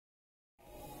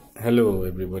Hello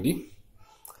everybody,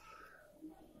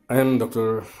 I am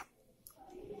Dr.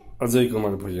 Ajay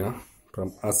Kumar Bhuya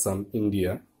from Assam,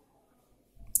 India.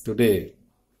 Today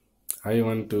I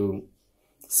want to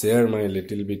share my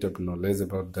little bit of knowledge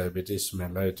about diabetes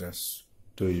mellitus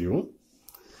to you.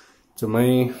 So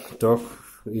my talk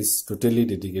is totally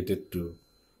dedicated to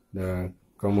the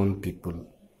common people.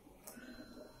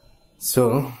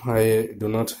 So I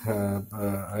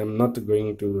am not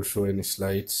going to show any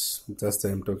slides, just I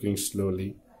am talking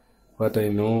slowly. What I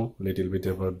know little bit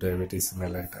about diabetes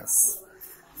mellitus.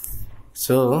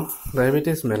 So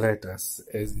diabetes mellitus,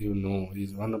 as you know,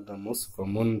 is one of the most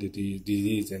common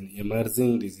disease and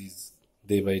emerging disease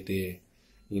day by day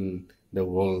in the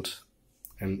world.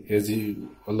 And as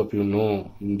all of you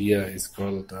know, India is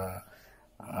called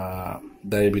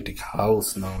diabetic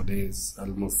house nowadays.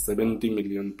 Almost 70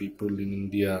 million people in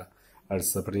India are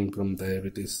suffering from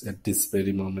diabetes at this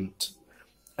very moment.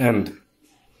 And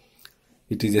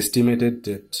it is estimated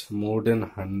that more than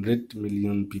 100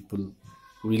 million people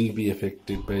will be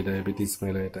affected by diabetes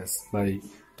mellitus by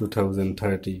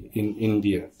 2030 in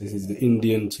India. This is the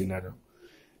Indian scenario.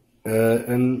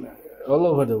 And all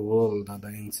over the world, the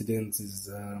incidence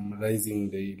is rising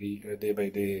daily, day by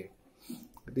day.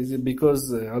 It is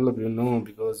because, all of you know,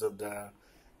 because of the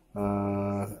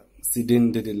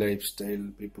sedentary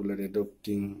lifestyle, people are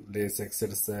adopting less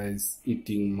exercise,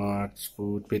 eating much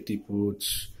food, petty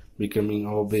foods, becoming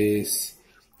obese.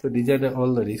 So these are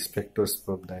all the risk factors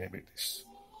for diabetes.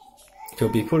 So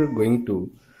before going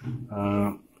to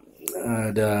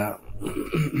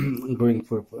going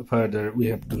further, we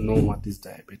have to know what is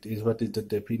diabetes, what is the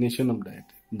definition of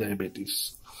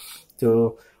diabetes.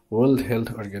 So World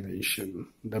Health Organization,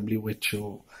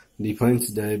 WHO, defines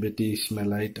diabetes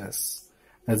mellitus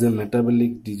as a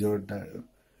metabolic disorder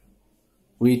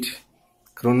with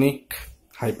chronic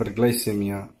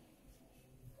hyperglycemia,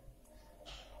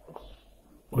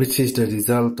 which is the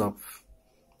result of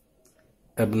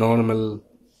abnormal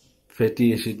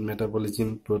fatty acid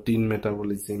metabolism, protein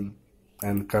metabolism,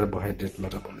 and carbohydrate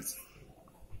metabolism,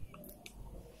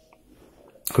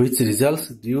 which results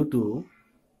due to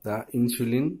the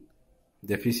insulin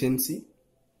deficiency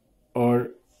or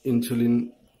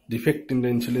insulin defect in the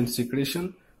insulin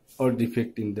secretion or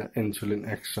defect in the insulin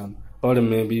action, or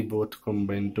maybe both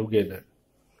combined together.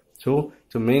 So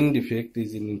the main defect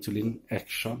is in insulin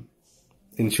action.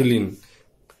 Insulin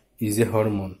is a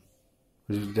hormone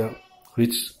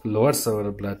which lowers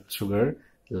our blood sugar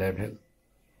level.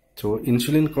 So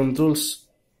insulin controls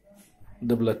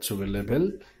the blood sugar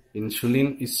level.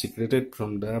 Insulin is secreted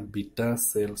from the beta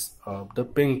cells of the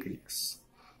pancreas.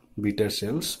 Beta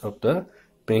cells of the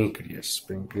pancreas.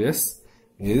 Pancreas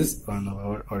is one of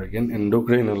our organ,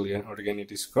 endocrine organ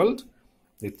it is called.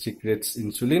 It secretes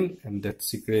insulin, and that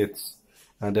secretes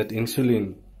that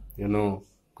insulin,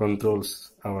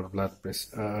 controls our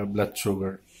blood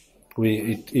sugar.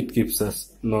 It keeps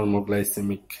us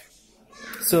normoglycemic.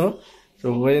 So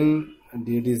when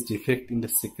there is defect in the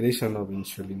secretion of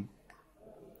insulin,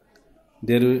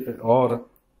 there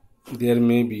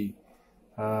may be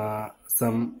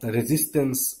some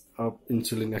resistance of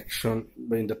insulin action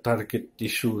by the target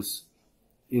tissues.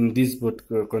 In this both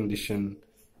condition,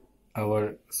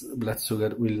 our blood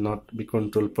sugar will not be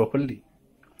controlled properly.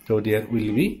 So there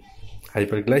will be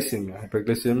hyperglycemia.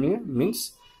 Hyperglycemia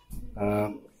means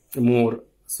more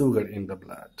sugar in the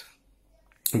blood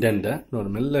than the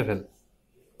normal level.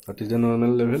 What is the normal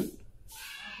level?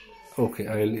 Okay,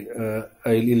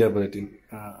 I'll elaborate in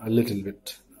a little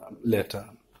bit later.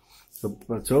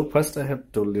 So first I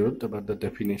have told you about the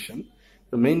definition.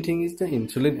 The main thing is the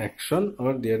insulin action,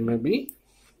 or there may be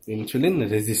insulin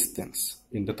resistance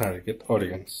in the target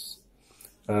organs.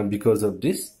 Because of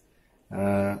this,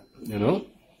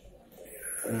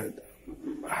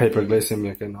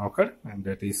 hyperglycemia can occur, and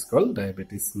that is called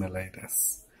diabetes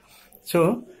mellitus.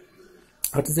 So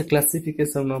what is the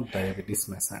classification of diabetes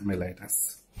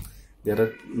mellitus? There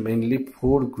are mainly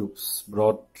 4 groups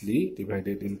broadly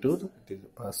divided into. The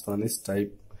first one is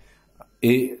type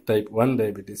 1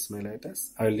 diabetes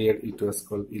mellitus. Earlier it was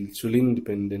called insulin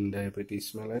dependent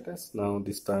diabetes mellitus. Now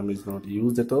this term is not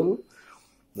used at all.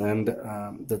 And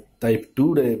the type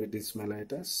 2 diabetes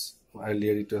mellitus,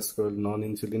 earlier it was called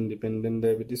non-insulin dependent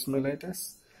diabetes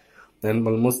mellitus. Then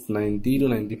almost 90 to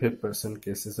 95%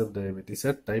 cases of diabetes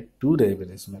are type 2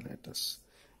 diabetes mellitus.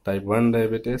 Type 1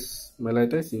 diabetes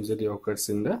mellitus usually occurs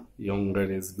in the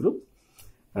younger age group,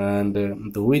 and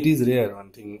the weight is rare.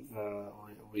 One thing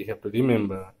we have to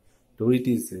remember, the weight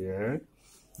is rare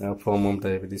form of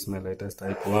diabetes mellitus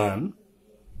type 1.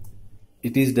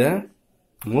 It is the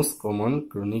most common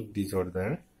chronic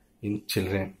disorder in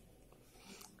children,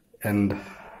 and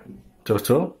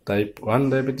So type 1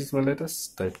 diabetes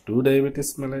mellitus, type 2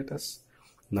 diabetes mellitus.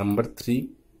 Number 3,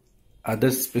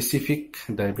 other specific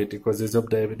diabetic causes of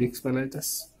diabetes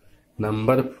mellitus.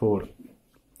 Number 4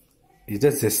 is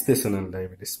a gestational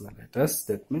diabetes mellitus.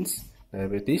 That means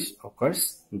diabetes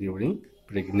occurs during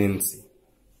pregnancy.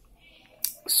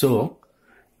 So,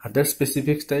 other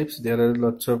specific types, there are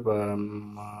lots of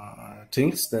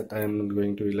things that I am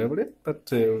going to elaborate, but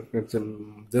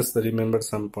just remember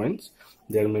some points.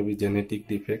 There may be genetic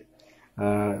defect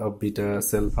of beta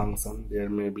cell function. There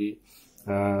may be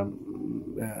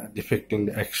defect in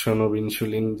the action of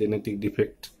insulin, genetic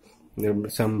defect. There may be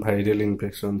some viral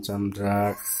infection, some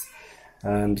drugs,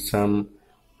 and some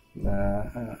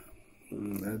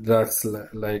drugs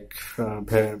like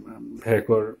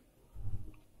Vacor,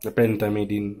 the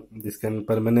pentamidine. This can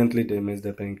permanently damage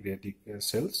the pancreatic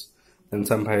cells. And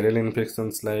some viral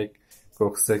infections like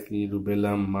Coxsackie,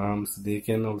 rubella, mumps, they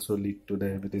can also lead to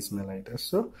diabetes mellitus.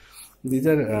 So these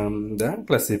are the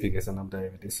classification of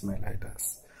diabetes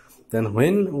mellitus. Then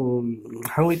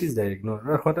how it is diagnosed,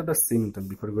 or what are the symptoms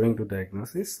before going to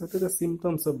diagnosis? What are the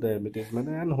symptoms of diabetes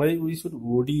mellitus and why we should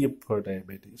OD for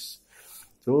diabetes?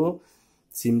 So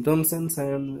symptoms and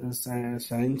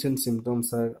signs and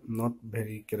symptoms are not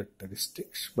very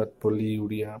characteristic, but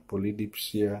polyuria,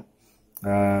 polydipsia,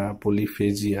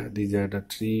 polyphagia, these are the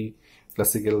 3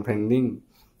 classical findings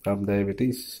of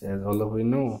diabetes. As all of you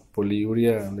know,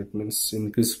 polyuria, that means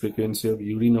increased frequency of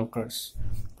urine occurs.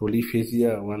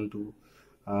 Polyphagia,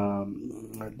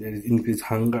 there is increased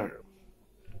hunger.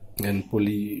 And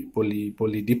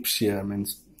polydipsia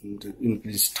means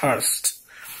increased thirst.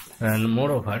 And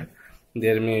moreover,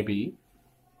 there may be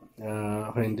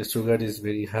when the sugar is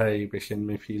very high, patient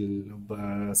may feel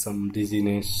some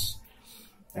dizziness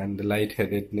and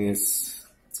lightheadedness,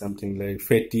 something like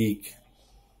fatigue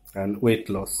and weight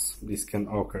loss. This can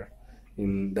occur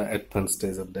in the advanced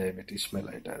stage of diabetes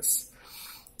mellitus.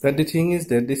 But the thing is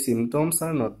that the symptoms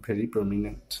are not very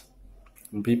prominent.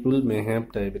 People may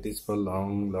have diabetes for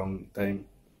long time,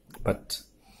 but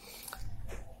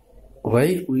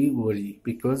why we worry?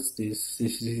 Because this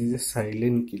is a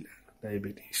silent killer.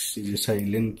 Diabetes is a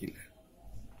silent killer.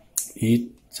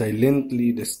 It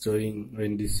silently destroying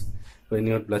when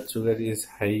your blood sugar is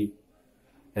high,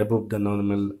 above the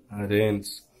normal range.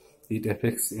 It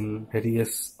affects in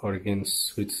various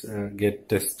organs which get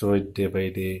destroyed day by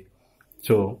day.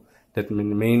 So that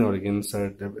main organs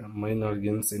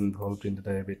involved in the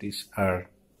diabetes are,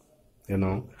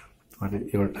 your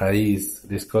eyes.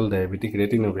 This is called diabetic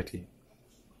retinopathy.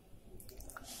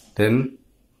 Then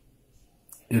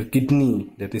your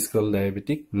kidney, that is called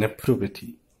diabetic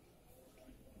nephropathy.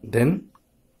 Then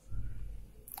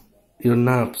your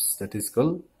nerves, that is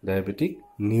called diabetic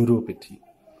neuropathy.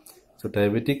 So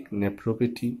diabetic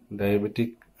nephropathy,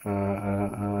 diabetic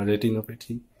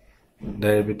retinopathy,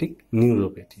 diabetic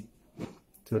neuropathy.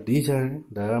 So these are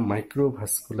the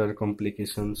microvascular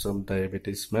complications of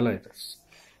diabetes mellitus.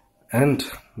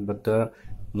 But the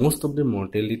most of the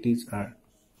mortalities are,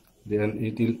 then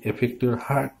it will affect your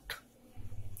heart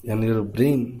and your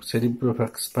brain.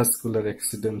 Cerebrovascular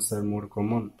accidents are more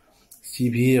common.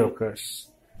 CVA occurs,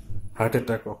 heart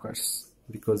attack occurs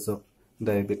because of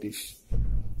diabetes.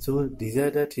 So these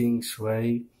are the things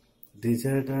why, these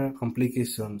are the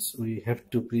complications we have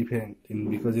to prevent.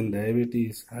 Because in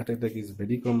diabetes, heart attack is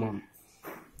very common.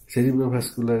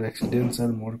 Cerebrovascular accidents are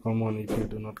more common if you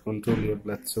do not control your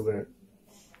blood sugar.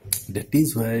 That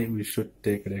is why we should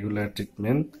take regular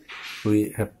treatment.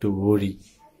 We have to worry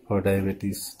for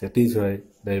diabetes. That is why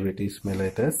diabetes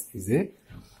mellitus is a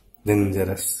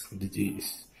dangerous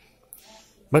disease.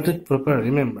 But with proper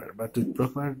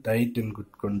diet and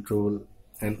good control,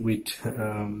 and with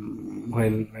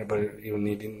whenever you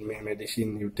need in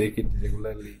medicine, you take it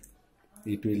regularly,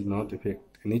 it will not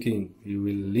affect anything. You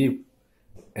will live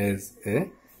as a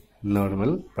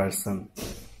normal person.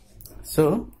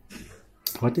 So,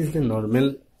 what is the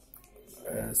normal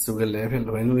sugar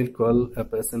level? When we call a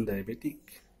person diabetic,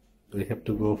 we have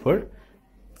to go for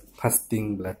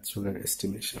fasting blood sugar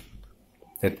estimation.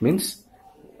 That means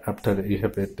after you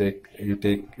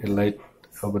take a light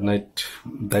overnight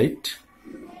diet,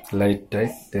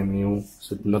 then you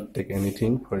should not take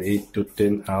anything for 8 to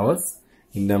 10 hours.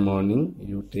 In the morning,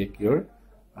 you take your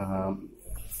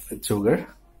sugar,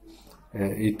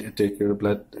 take your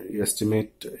blood, you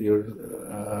estimate your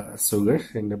sugar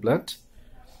in the blood.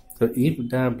 So if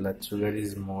the blood sugar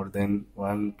is more than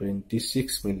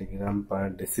 126 milligram per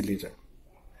deciliter,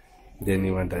 then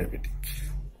you are diabetic.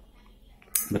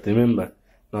 But remember,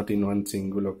 not in one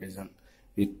single occasion.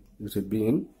 It should be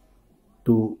in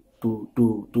two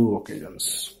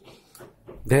occasions.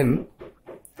 Then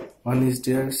one is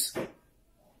there's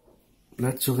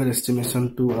blood sugar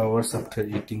estimation 2 hours after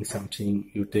eating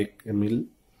something. You take a meal,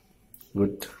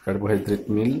 good carbohydrate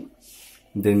meal,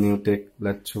 then you take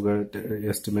blood sugar,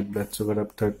 estimate blood sugar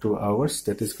after 2 hours.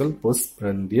 That is called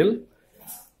postprandial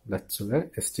blood sugar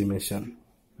estimation.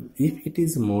 If it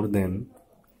is more than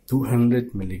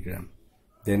 200 milligram,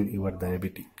 then you are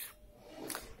diabetic.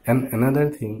 And another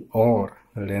thing, or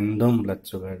random blood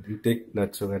sugar. You take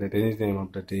blood sugar at any time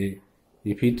of the day.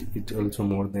 If it is also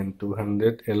more than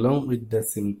 200, along with the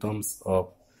symptoms of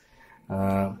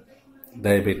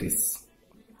diabetes,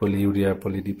 polyuria,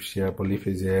 polydipsia,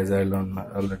 polyphagia, as I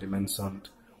already mentioned,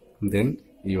 then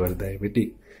you are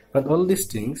diabetic. But all these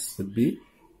things should be,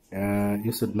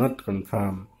 you should not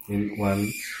confirm in one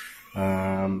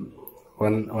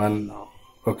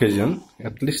occasion.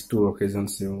 At least 2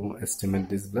 occasions you estimate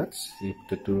this blood. If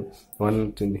the two,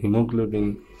 one in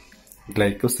hemoglobin,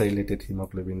 glycosylated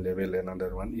hemoglobin level,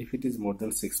 another one. If it is more than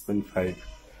 6.5,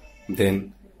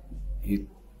 then you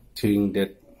think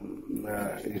that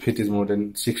if it is more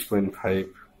than 6.5,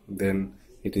 then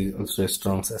it is also a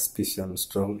strong suspicion,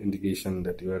 strong indication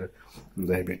that you are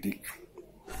diabetic.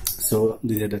 So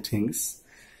these are the things.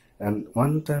 And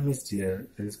one term is there,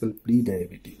 that is called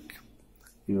pre-diabetic.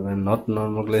 You are not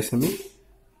normoglycemic,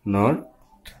 nor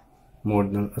more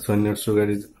than, so when your sugar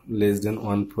is less than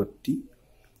 140,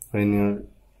 when you're,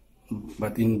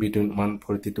 but in between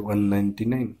 140 to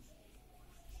 199.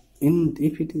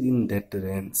 If it is in that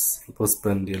range,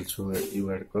 postprandial sugar, you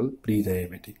are called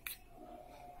pre-diabetic.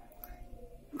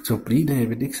 So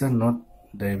pre-diabetics are not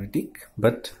diabetic,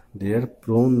 but they are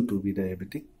prone to be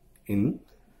diabetic in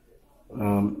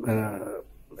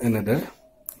another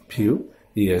few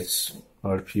years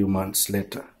or few months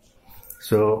later.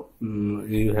 So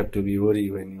you have to be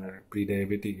worried when you are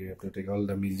pre-diabetic. You have to take all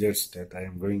the measures that I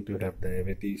am going to have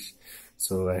diabetes,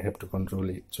 so I have to control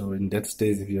it. So in that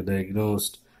stage, if you are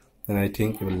diagnosed, then I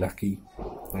think you are lucky,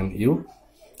 and you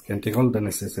can take all the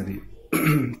necessary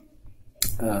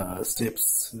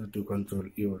steps to control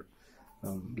your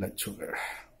blood sugar.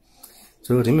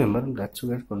 So remember, blood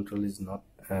sugar control is not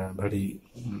very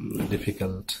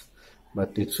difficult,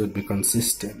 but it should be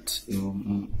consistent.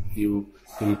 You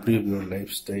improve your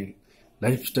lifestyle.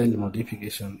 Lifestyle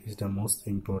modification is the most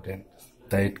important.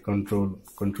 Diet control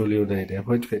your diet.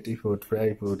 Avoid fatty food,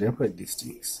 fried food. Avoid these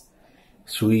things.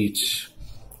 Sweets.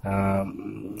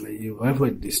 You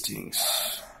avoid these things.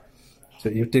 So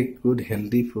you take good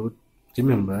healthy food.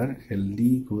 Remember,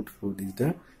 healthy good food is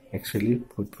the actually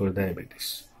food for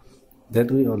diabetes.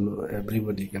 That way,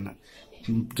 everybody can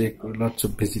take lots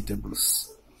of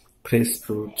vegetables, fresh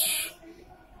fruits,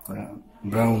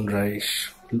 brown rice.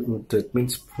 That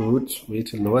means fruits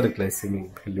with lower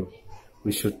glycemic value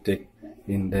we should take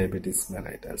in diabetes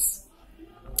mellitus.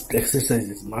 Exercise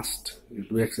is must. You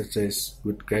do exercise,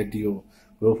 good cardio,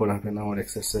 go for half an hour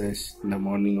exercise in the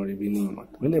morning or evening, or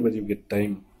whenever you get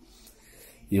time.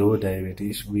 Your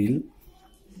diabetes will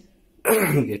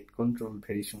get controlled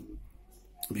very soon,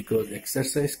 because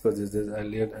exercise causes, as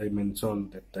earlier I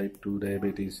mentioned, that type 2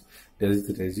 diabetes, there is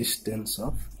the resistance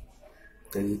of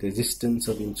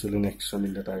insulin action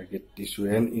in the target tissue,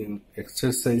 and in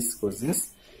exercise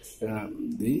causes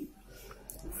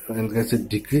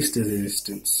decreased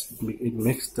resistance. It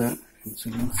makes the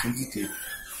insulin sensitive.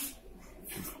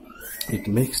 It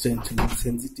makes the insulin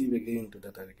sensitive again to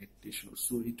the target tissue,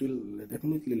 so it will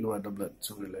definitely lower the blood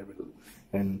sugar level,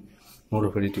 and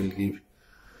moreover it will give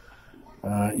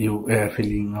you a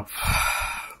feeling of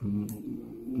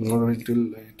moreover it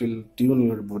will tune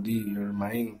your body, your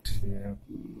mind,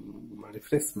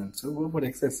 refreshment. So go for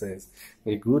exercise.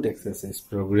 A good exercise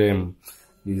program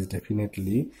is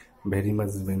definitely very much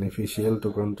beneficial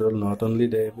to control not only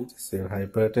diabetes, your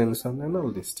hypertension and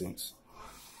all these things.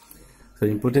 So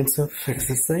importance of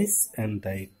exercise and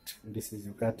diet. This is,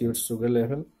 you cut your sugar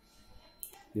level.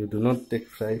 You do not take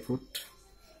fried food.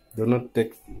 Do not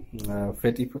take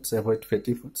fatty foods. Avoid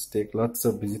fatty foods. Take lots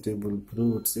of vegetable,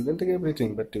 fruits. You can take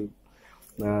everything, but you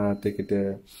take it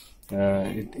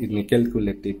in a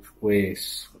calculative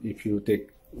ways. If you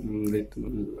take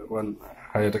one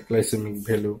higher glycemic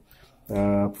value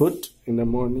food in the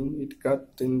morning, it cut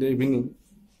in the evening.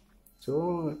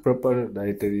 So proper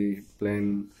dietary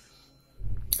plan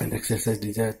and exercise,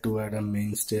 these are two are the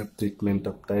mainstay of treatment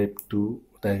of type 2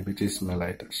 diabetes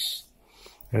mellitus.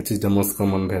 That is the most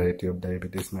common variety of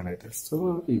diabetes mellitus.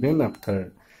 So even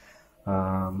after,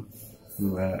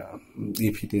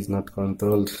 if it is not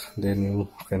controlled, then you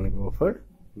can go for,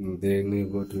 then you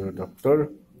go to your doctor,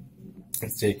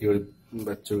 check your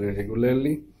blood sugar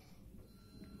regularly,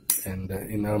 and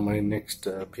in my next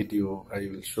video I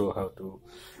will show how to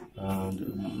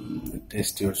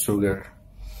test your sugar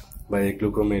by a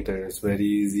glucometer is very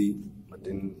easy, but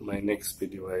in my next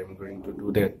video I am going to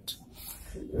do that.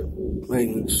 I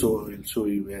will show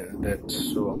you that.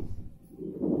 So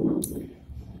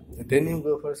then you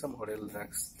go for some oral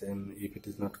drugs. Then if it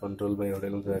is not controlled by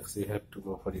oral drugs, you have to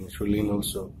go for insulin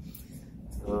also.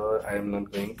 So I am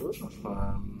not going to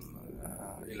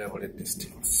elaborate these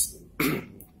things.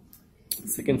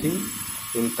 Second thing,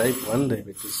 in type 1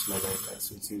 diabetes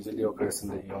mellitus, which usually occurs in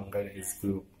the younger age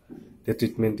group, the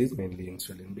treatment is mainly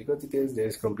insulin, because there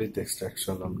is complete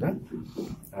extraction of the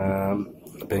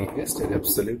pancreas and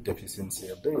absolute deficiency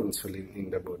of the insulin in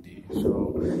the body.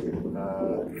 So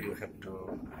you have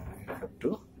to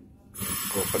go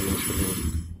for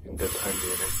insulin in that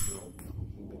earlier age group.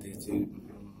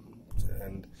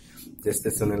 And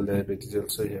gestational diabetes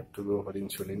also, you have to go for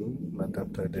insulin, but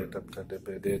after the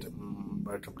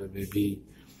birth of the baby,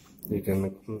 you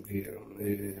can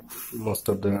most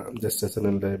of the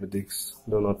gestational diabetics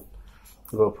do not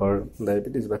go for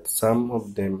diabetes, but some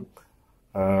of them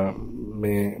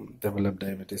may develop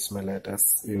diabetes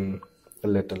mellitus in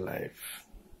later life.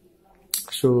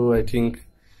 So I think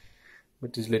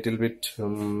it is little bit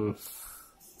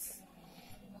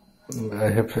I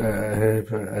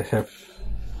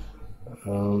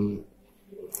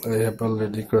have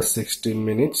already crossed 16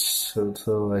 minutes,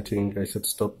 so I think I should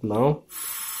stop now.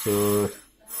 So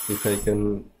if I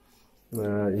can,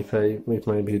 if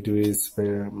my video is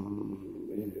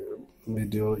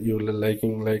you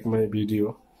like my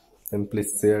video, then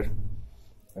please share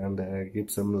and give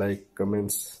some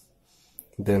comments.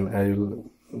 Then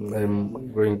I'm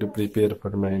going to prepare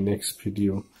for my next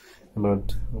video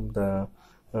about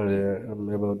where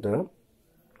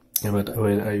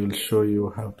I will show you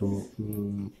how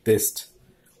to test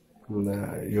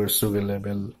your sugar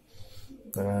level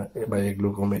by a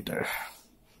glucometer.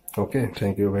 Okay,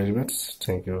 thank you very much.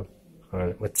 Thank you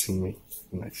for watching me.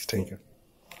 Nice, thank you.